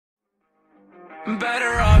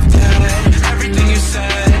Better off dead. Everything you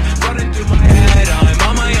said running through my head. I'm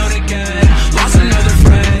on my own again. Lost another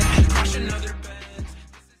friend. Crash another bed.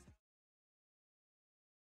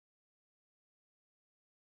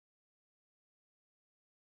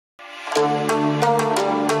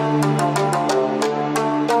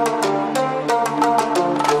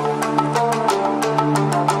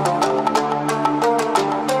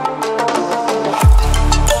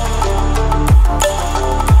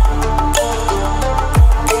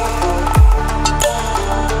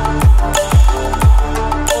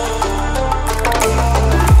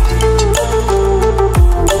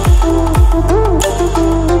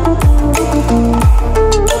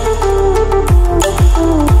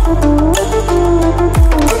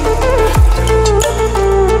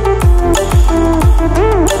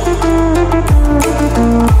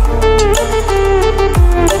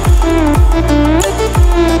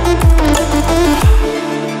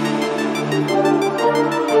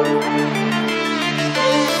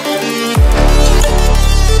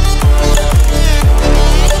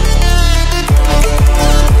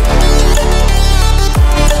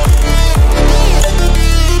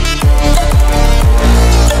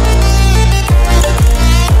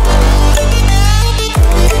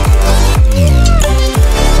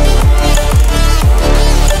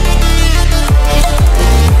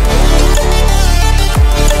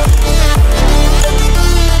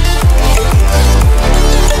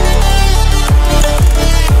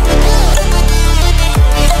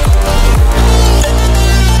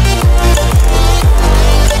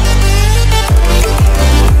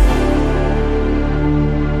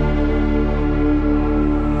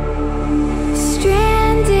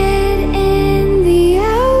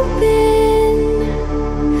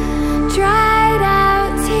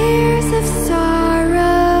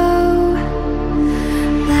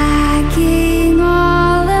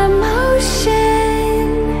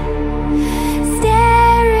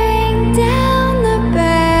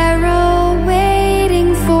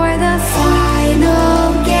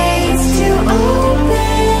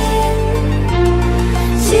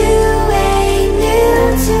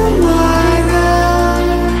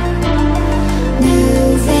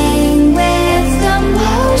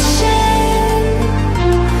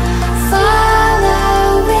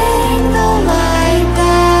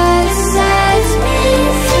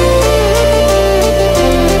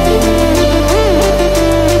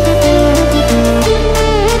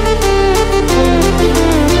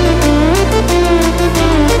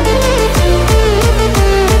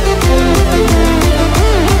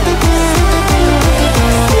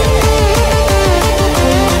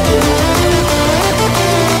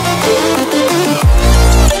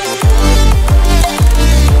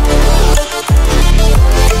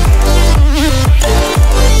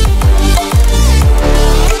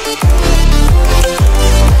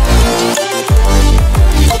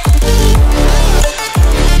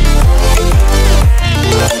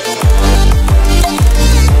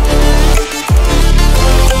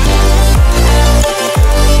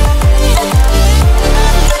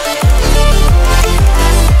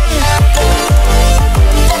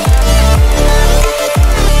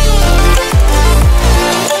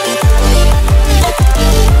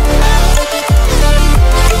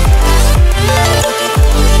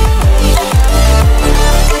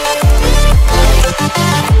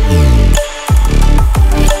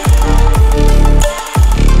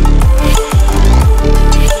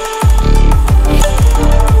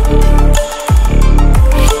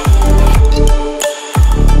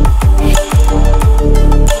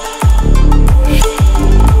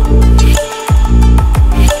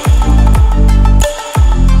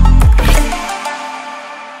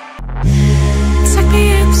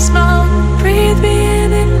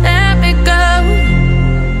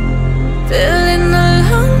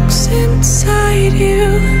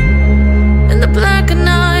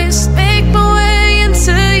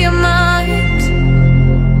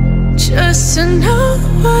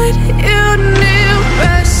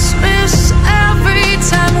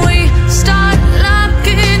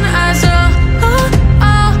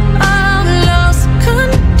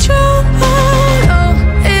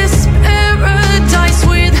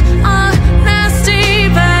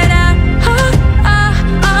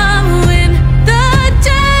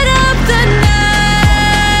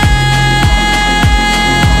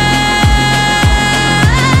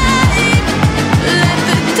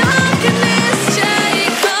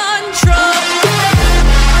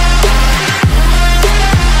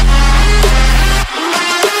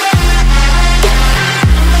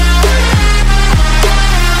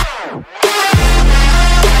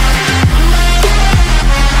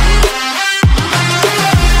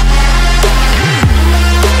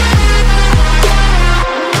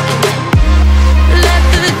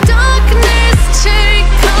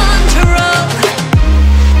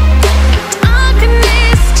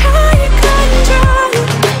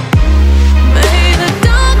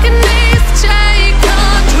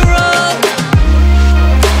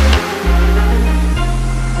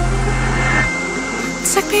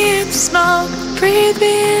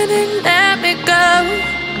 me in and let me go.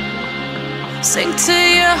 Sink to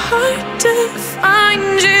your heart to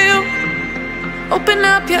find you. Open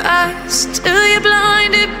up your eyes till you're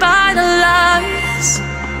blinded by the lies,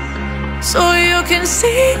 so you can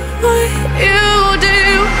see what you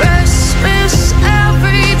do. Restless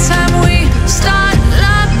every time we start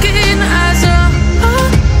locking eyes.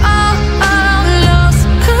 Lost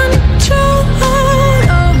control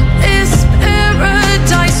of this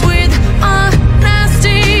paradise with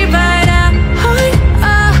honesty right out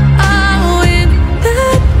in the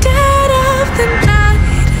dead of the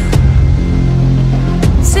night.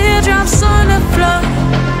 Teardrops on the floor.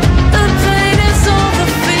 The pain is over.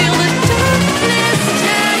 Feel the darkness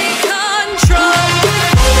take control.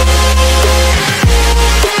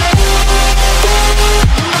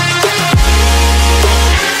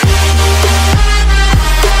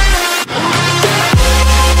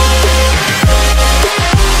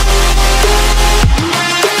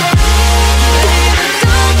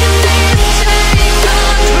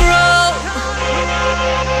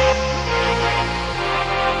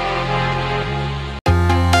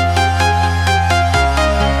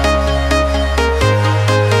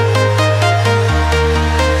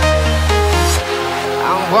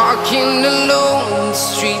 Walking alone, the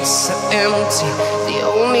streets are empty. The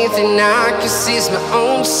only thing I can see is my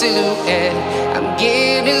own silhouette. I'm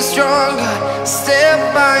getting stronger, step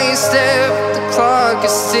by step. The clock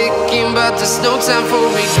is ticking, but there's no time for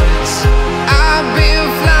regrets. I've been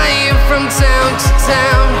flying from town to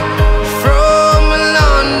town, from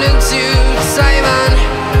London to Taiwan.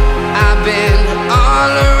 I've been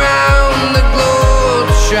all around the globe,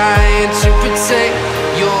 trying to protect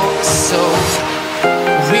your soul.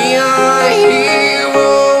 We are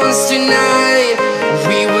heroes tonight.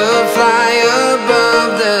 We will fly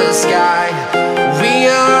above the sky. We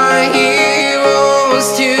are heroes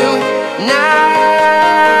tonight.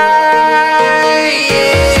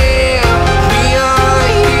 Yeah. We are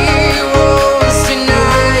heroes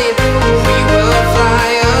tonight. We will fly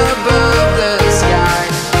above the sky.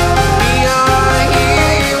 We are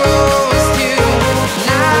heroes tonight.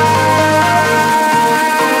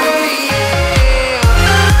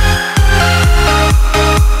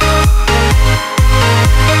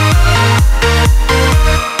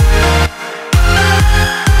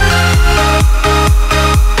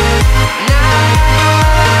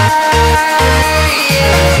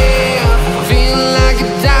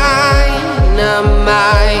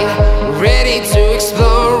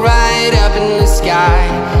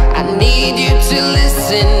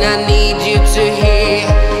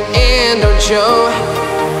 Show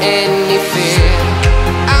any fear.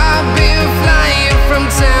 I've been flying from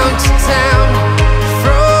town to town,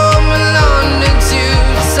 from London to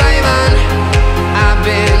Taiwan. I've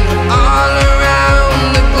been all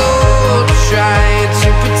around the globe, trying to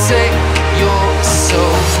protect your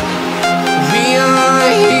soul. We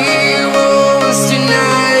are heroes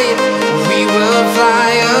tonight. We will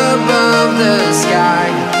fly above the sky.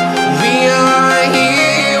 We are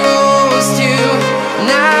heroes tonight.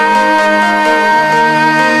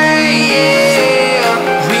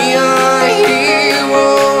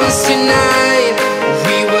 Tonight,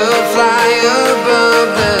 we will fly above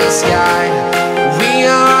the sky. We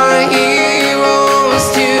are heroes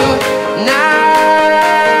tonight.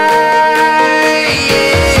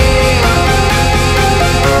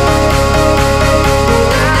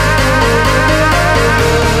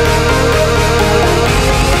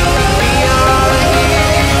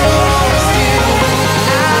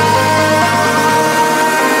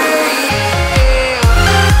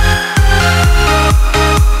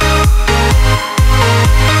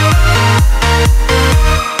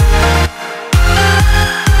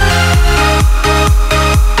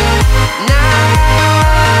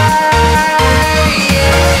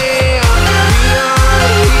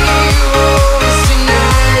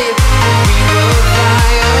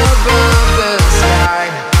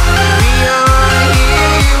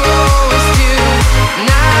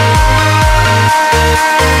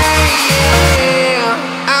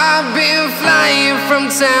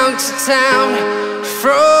 Town to town,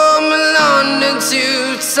 from London to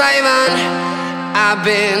Taiwan. I've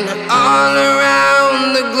been all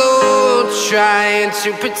around the globe, trying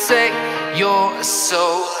to protect your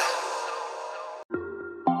soul.